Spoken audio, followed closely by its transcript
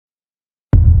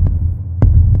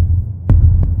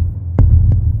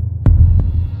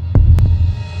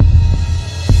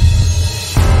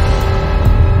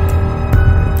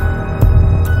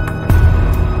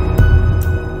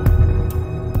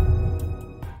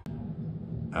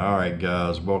All right,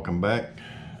 guys, welcome back.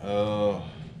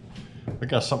 We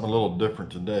got something a little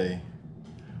different today.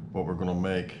 What we're gonna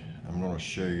make, I'm gonna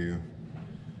show you.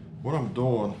 What I'm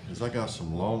doing is I got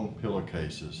some long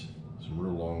pillowcases, some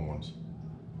real long ones,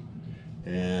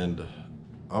 and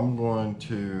I'm going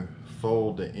to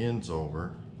fold the ends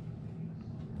over.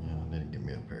 Yeah, I need to get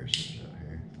me a pair of scissors out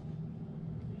here.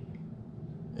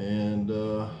 And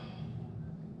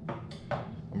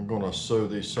I'm gonna sew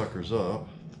these suckers up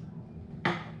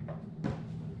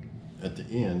at the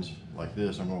ends like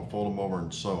this. I'm going to fold them over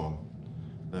and sew them.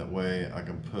 That way I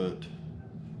can put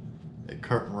a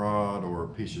curtain rod or a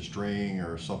piece of string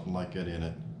or something like that in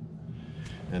it.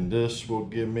 And this will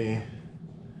give me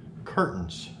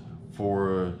curtains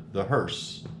for the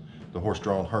hearse, the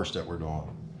horse-drawn hearse that we're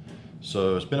doing.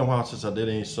 So it's been a while since I did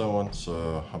any sewing,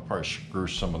 so I'll probably screw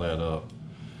some of that up.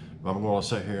 But I'm going to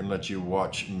sit here and let you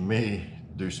watch me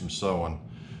do some sewing.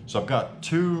 So I've got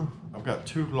two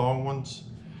long ones,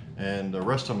 and the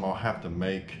rest of them I'll have to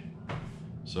make.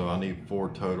 So I need 4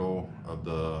 total of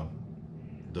the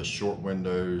short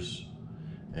windows,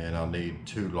 and I'll need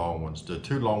 2 long ones. The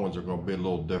 2 long ones are going to be a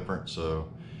little different, so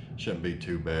it shouldn't be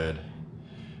too bad.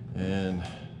 And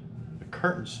the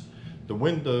curtains, the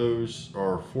windows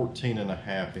are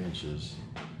 14.5 inches,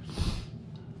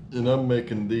 and I'm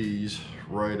making these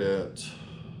right at,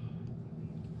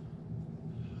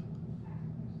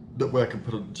 that way I can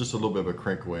put just a little bit of a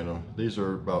crinkle in them. These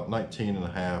are about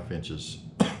 19.5 inches.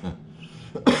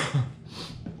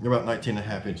 They're about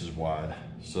 19.5 inches wide.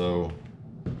 So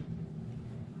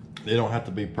they don't have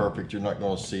to be perfect. You're not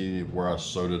going to see where I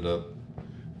sewed it up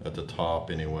at the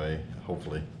top anyway,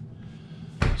 hopefully.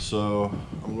 So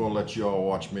I'm going to let you all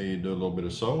watch me do a little bit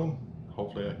of sewing.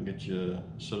 Hopefully I can get you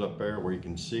set up there where you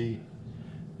can see,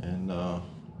 and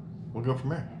we'll go from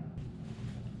there.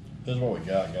 This is what we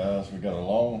got, guys. We got a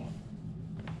long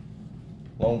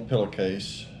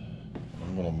pillowcase.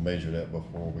 I'm going to measure that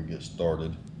before we get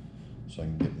started so I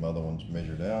can get my other ones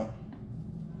measured out.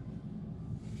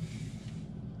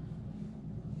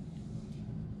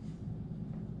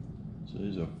 So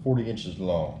these are 40 inches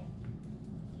long.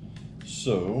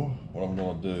 So what I'm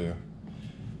going to do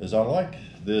is, I like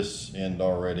this end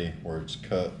already where it's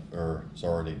cut, or it's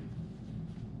already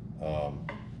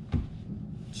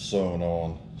sewn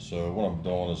on. So what I'm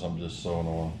doing is I'm just sewing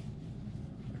on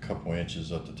a couple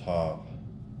inches at the top,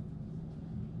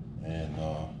 and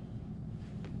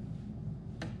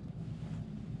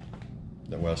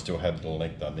that way I still have the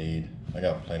length I need. I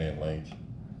got plenty of length.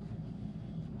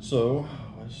 So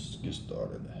let's get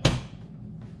started.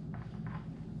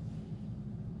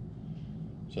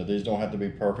 So these don't have to be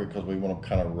perfect because we want them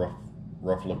kind of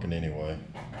rough looking anyway.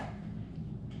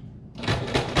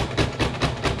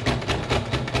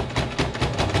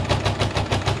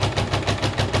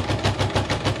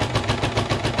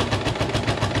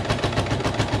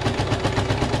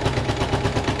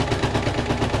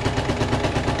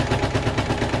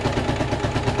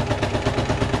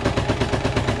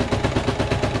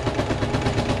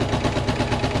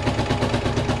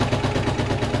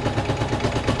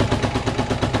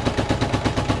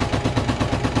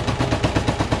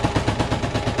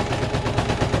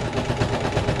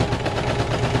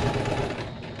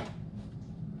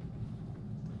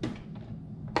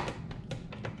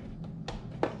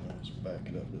 Back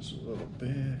it up just a little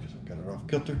bit because I've got it off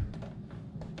kilter.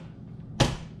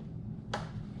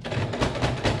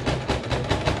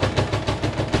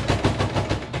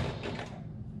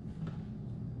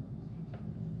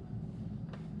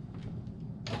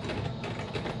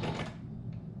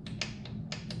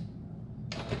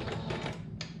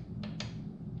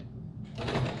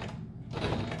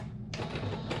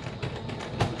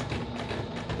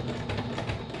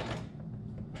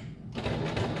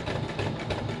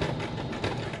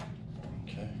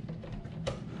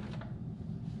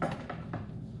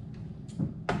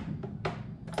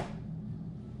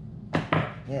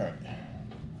 All right,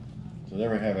 so there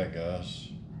we have it, guys.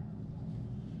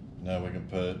 Now we can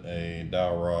put a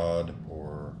dowel rod,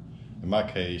 or in my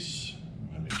case,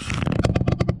 I'm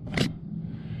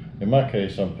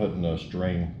putting a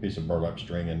piece of burlap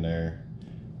string in there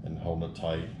and holding it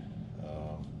tight.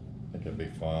 I think it'll be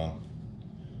fine.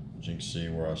 As you can see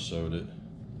where I sewed it.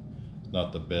 It's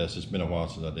not the best. It's been a while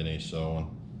since I did any sewing.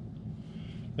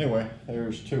 Anyway,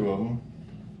 there's 2 of them.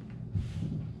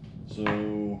 So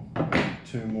I need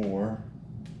 2 more,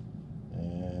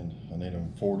 and I need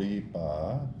them 40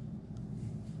 by,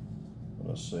 what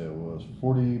did I say it was?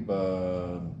 40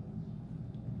 by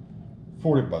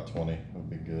 20 would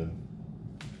be good.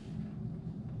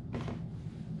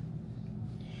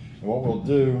 And what we'll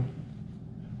do,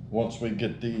 once we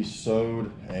get these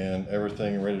sewed and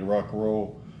everything ready to rock and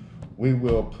roll, we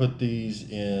will put these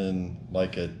in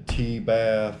like a tea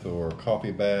bath or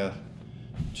coffee bath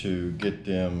to get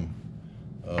them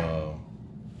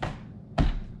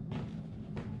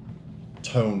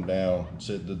toned down.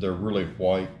 So that they're really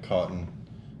white cotton,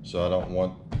 so I don't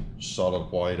want solid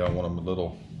white. I want them a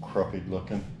little cruppy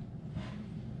looking.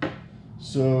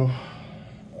 So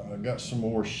I got some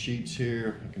more sheets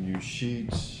here. I can use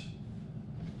sheets.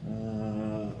 I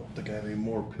don't think I have any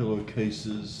more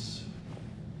pillowcases.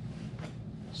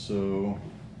 So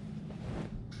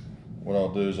what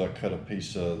I'll do is I'll cut a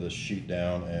piece of this sheet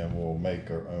down and we'll make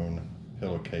our own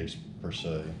pillowcase per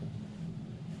se.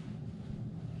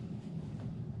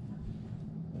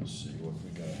 Let's see what we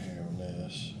got here on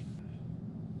this.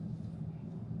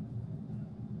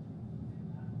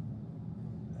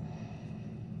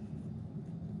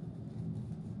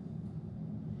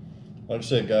 Like I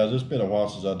said, guys, it's been a while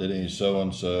since I did any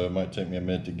sewing, so it might take me a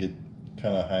minute to get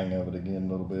kind of hang of it again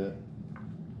a little bit.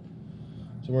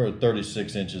 So we're at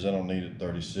 36 inches. I don't need it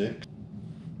 36.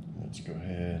 Let's go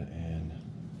ahead and,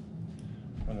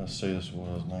 what did I say this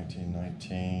was?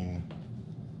 1919.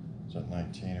 Is that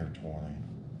 19 or 20?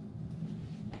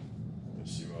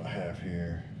 Let's see what I have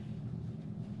here.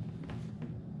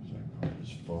 So I can probably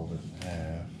just fold it in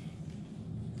half.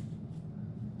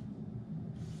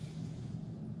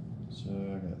 So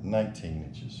I got 19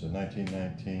 inches. So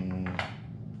 1919,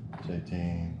 it's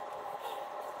 18.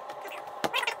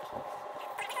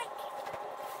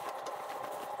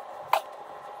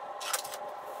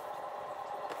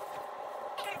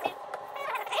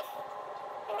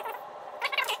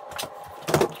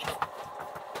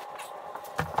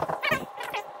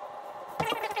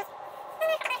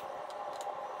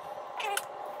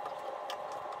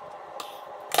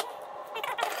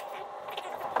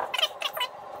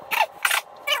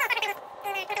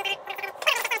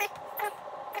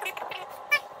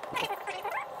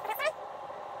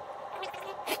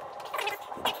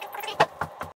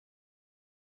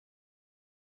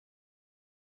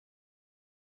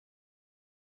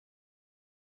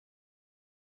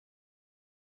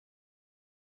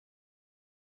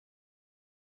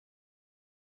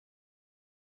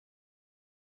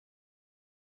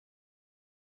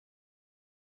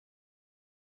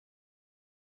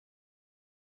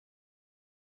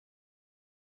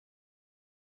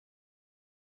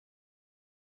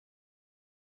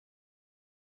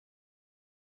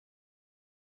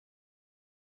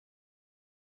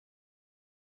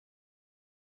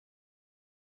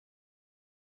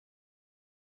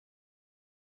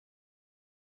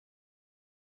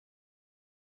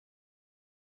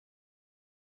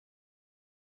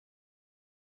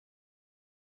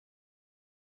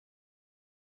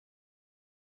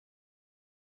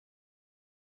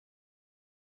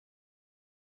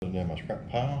 Put it in my scrap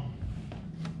pile.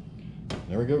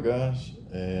 There we go, guys.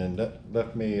 And that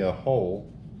left me a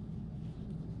hole.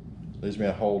 Leaves me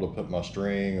a hole to put my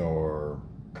string or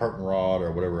curtain rod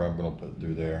or whatever I'm going to put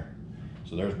through there.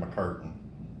 So there's my curtain,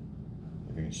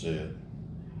 if you can see it.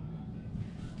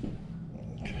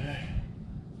 Okay.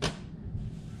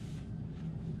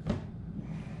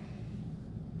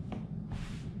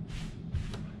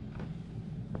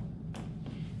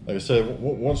 Like I said,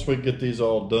 once we get these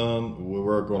all done,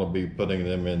 we're going to be putting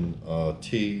them in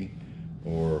tea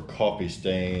or coffee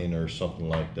stain or something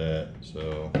like that.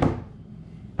 So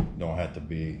don't have to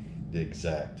be the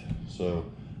exact. So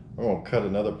I'm going to cut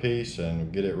another piece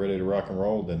and get it ready to rock and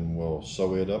roll. Then we'll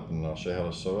sew it up and I'll show you how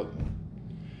to sew it. And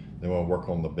then we'll work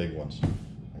on the big ones.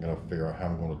 I got to figure out how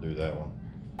I'm going to do that one.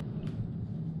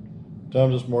 So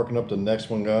I'm just marking up the next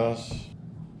one, guys.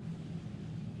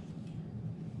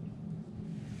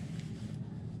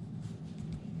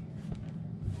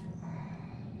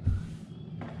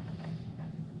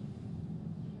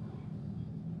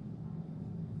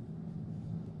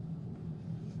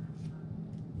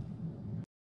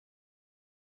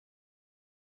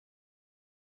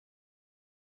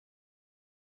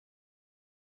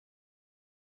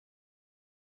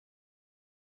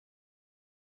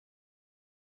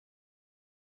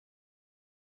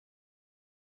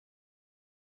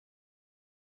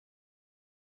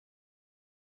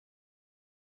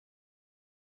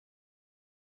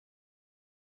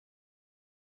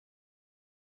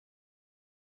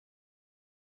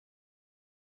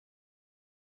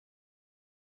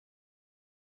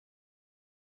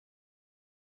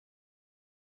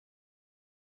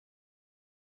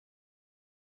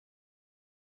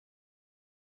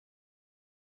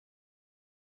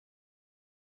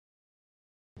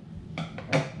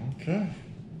 Okay,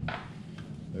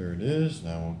 there it is.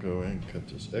 Now we'll go ahead and cut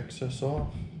this excess off.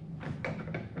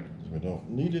 We don't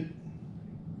need it.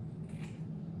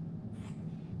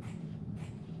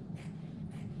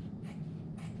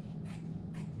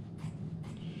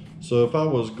 So if I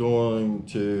was going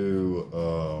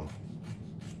to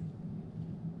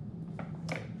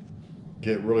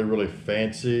get really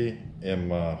fancy in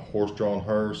my horse-drawn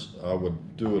hearse, I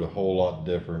would do it a whole lot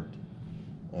different.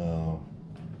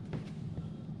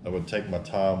 I would take my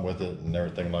time with it and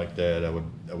everything like that. I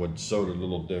would sew it a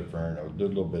little different. I would do a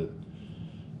little bit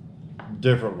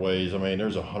different ways. I mean,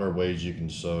 there's 100 ways you can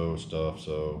sew stuff.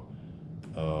 So,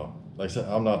 like I said,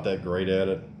 I'm not that great at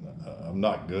it. I'm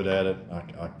not good at it.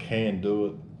 I can do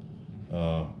it,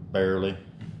 barely.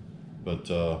 But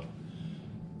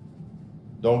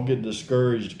don't get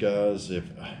discouraged, guys. If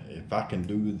I can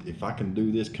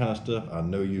do this kind of stuff, I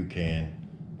know you can.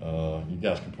 You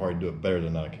guys can probably do it better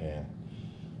than I can.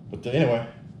 But anyway,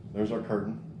 there's our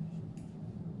curtain.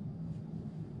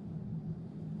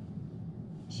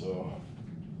 So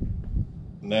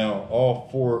now all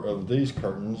 4 of these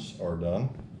curtains are done.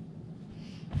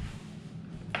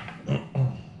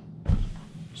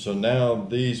 So now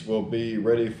these will be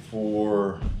ready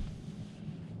for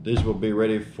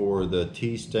the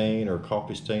tea stain or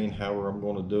coffee stain, however I'm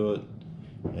going to do it.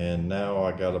 And now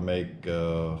I got to make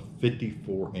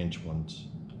 54-inch ones.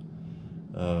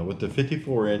 With the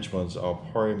 54-inch ones, I'll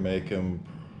probably make them.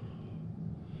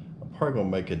 I'm probably gonna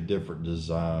make a different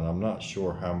design. I'm not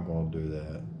sure how I'm gonna do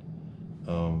that.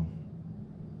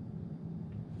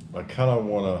 I kind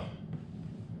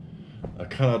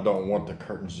of don't want the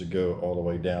curtains to go all the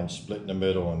way down, split in the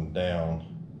middle and down,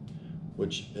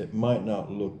 which it might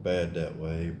not look bad that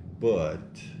way, but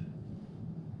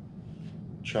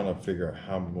I'm trying to figure out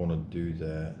how I'm gonna do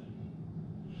that.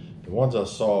 The ones I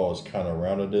saw is kind of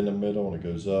rounded in the middle and it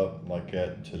goes up like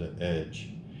that to the edge.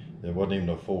 It wasn't even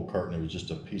a full curtain, it was just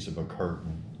a piece of a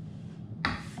curtain.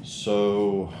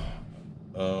 So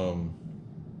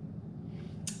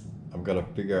I've got to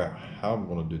figure out how I'm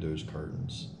going to do those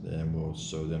curtains. Then we'll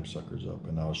sew them suckers up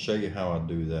and I'll show you how I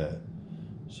do that.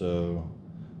 So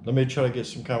let me try to get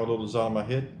some kind of little design in my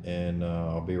head and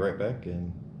I'll be right back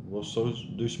and we'll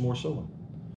do some more sewing.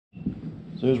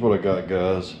 So here's what I got,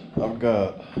 guys. I've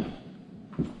got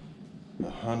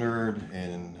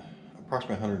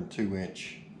approximately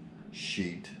 102-inch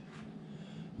sheet.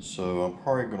 So I'm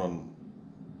probably gonna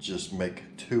just make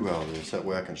 2 out of this. That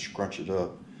way I can scrunch it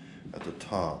up at the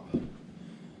top.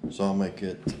 So I'll make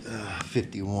it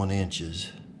 51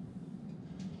 inches.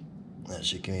 That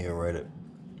should give me a right at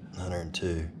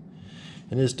 102.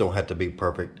 And this don't have to be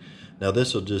perfect. Now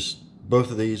this will both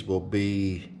of these will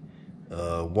be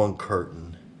one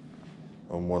curtain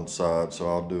on one side, so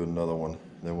I'll do another one.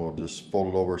 Then we'll just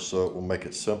fold it over so it will make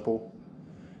it simple,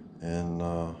 and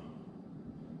we'll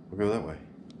go that way.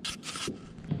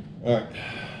 All right,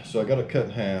 so I got it cut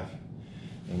in half,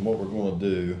 and what we're going to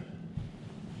do,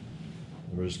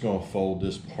 we're just going to fold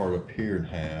this part up here in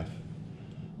half.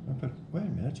 Wait a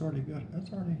minute, that's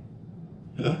already.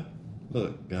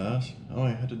 Look, guys, I don't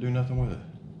even have to do nothing with it.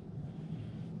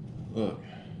 Look,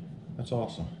 that's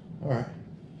awesome. All right,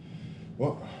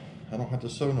 well, I don't have to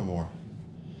sew no more.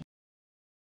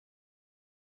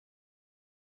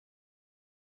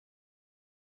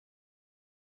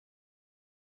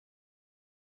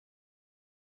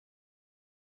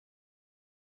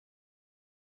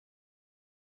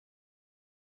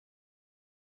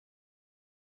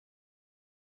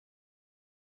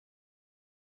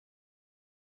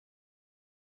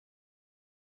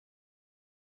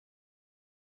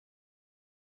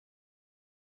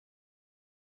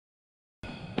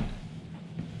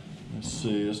 Let's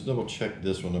see, let's double check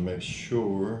this one to make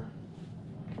sure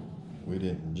we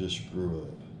didn't just screw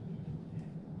up.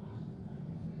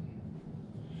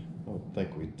 I don't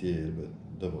think we did,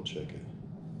 but double check it.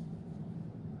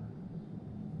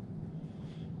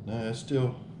 No, it's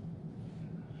still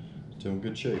in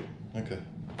good shape. Okay.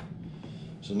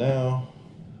 So now,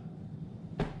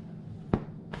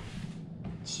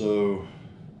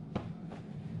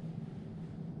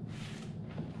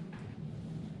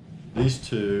 these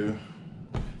 2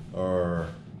 are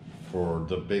for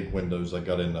the big windows I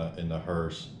got in the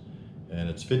hearse, and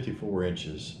it's 54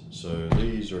 inches. So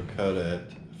these are cut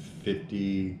at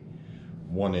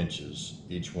 51 inches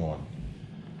each one.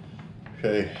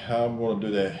 Okay, how I'm going to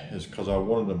do that is because I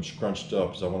wanted them scrunched up,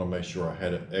 because I want to make sure I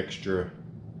had an extra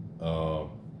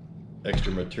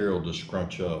material to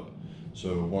scrunch up. So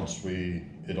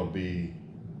it'll be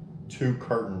 2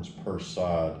 curtains per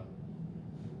side,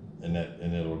 and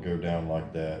it'll go down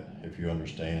like that, if you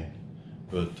understand.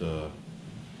 But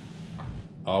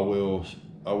I will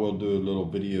do a little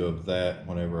video of that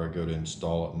whenever I go to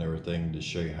install it and everything, to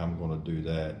show you how I'm going to do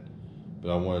that.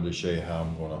 but I wanted to show you how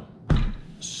I'm gonna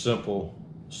simple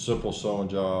sewing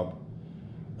job,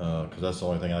 because that's the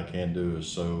only thing I can do is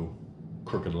sew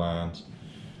crooked lines.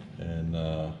 And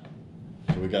so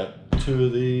we got 2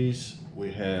 of these.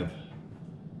 We have,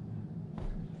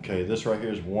 okay, this right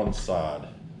here is one side.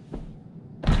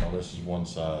 Oh, this is one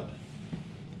side.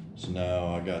 So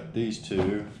now I got these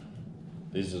 2.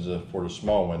 These are for the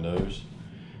small windows.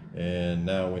 And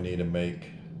now we need to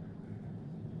make,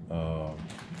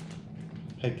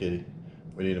 hey kitty,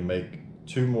 we need to make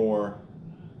 2 more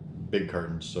big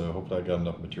curtains. So hopefully I got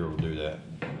enough material to do that.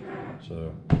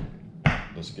 So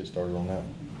let's get started on that.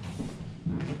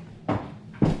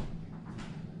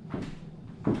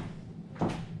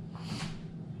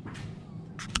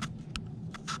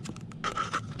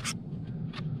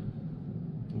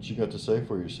 What you got to say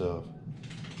for yourself?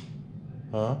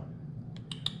 Huh?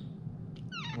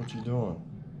 What you doing?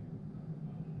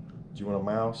 Do you want a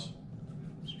mouse?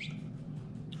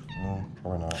 No,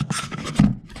 probably not.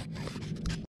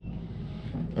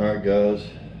 Alright guys,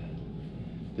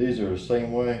 these are the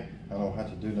same way. I don't have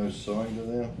to do no sewing to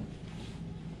them.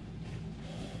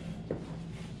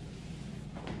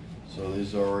 So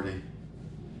these are already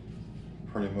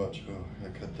pretty much, oh, I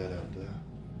cut that out there.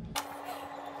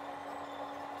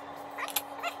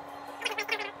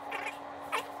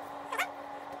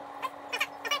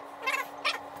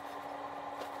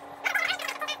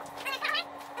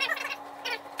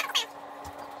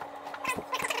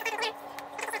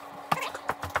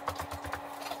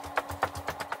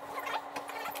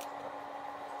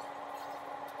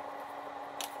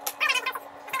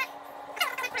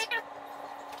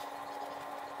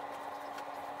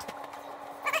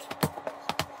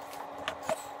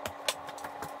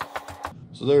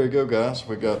 So there you go guys,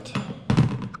 we got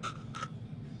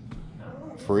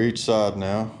for each side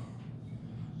now.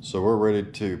 So we're ready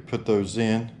to put those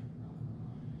in,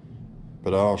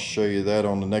 but I'll show you that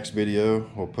on the next video.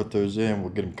 We'll put those in, we'll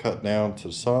get them cut down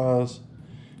to size,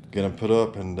 get them put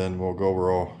up, and then we'll go over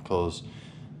all, because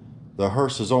the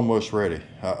hearse is almost ready.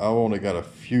 I've only got a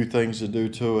few things to do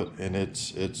to it, and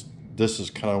this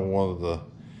is kind of one of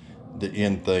the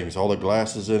end things. All the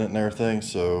glass is in it and everything,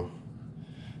 so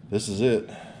this is it.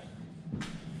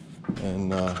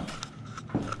 And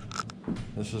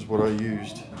this is what I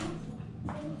used.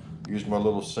 Used my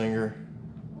little Singer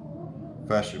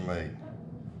fashion made.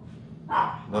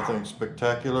 Nothing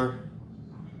spectacular,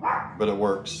 but it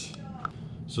works.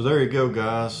 So there you go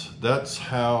guys. That's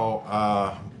how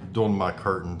I'm doing my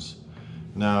curtains.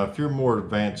 Now if you're more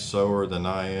advanced sewer than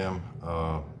I am,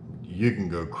 you can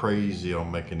go crazy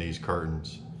on making these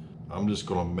curtains. I'm just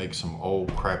gonna make some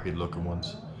old crappy looking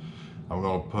ones. I'm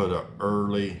gonna put an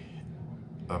early,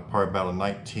 probably about a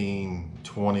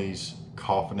 1920s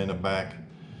coffin in the back.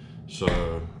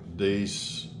 So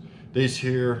these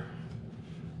here,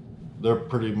 they're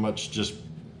pretty much just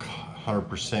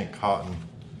 100% cotton.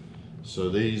 So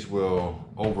these will,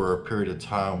 over a period of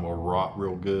time, will rot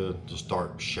real good, to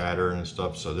start shattering and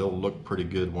stuff. So they'll look pretty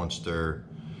good once they're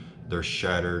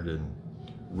shattered and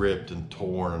ripped and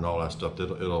torn and all that stuff.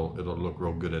 It'll look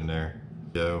real good in there.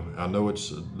 I know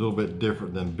it's a little bit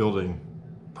different than building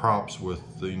props with,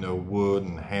 you know, wood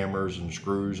and hammers and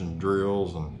screws and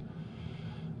drills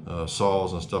and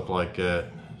saws and stuff like that.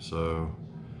 So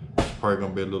it's probably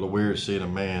gonna be a little weird seeing a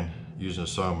man using a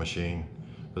sewing machine.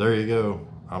 But there you go.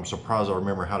 I'm surprised I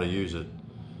remember how to use it.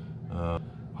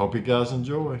 Hope you guys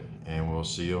enjoy, and we'll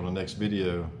see you on the next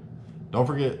video. Don't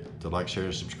forget to like, share,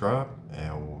 and subscribe,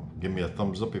 and give me a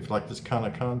thumbs up if you like this kind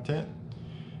of content.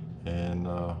 And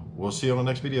we'll see you on the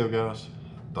next video, guys.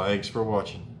 Thanks for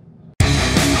watching.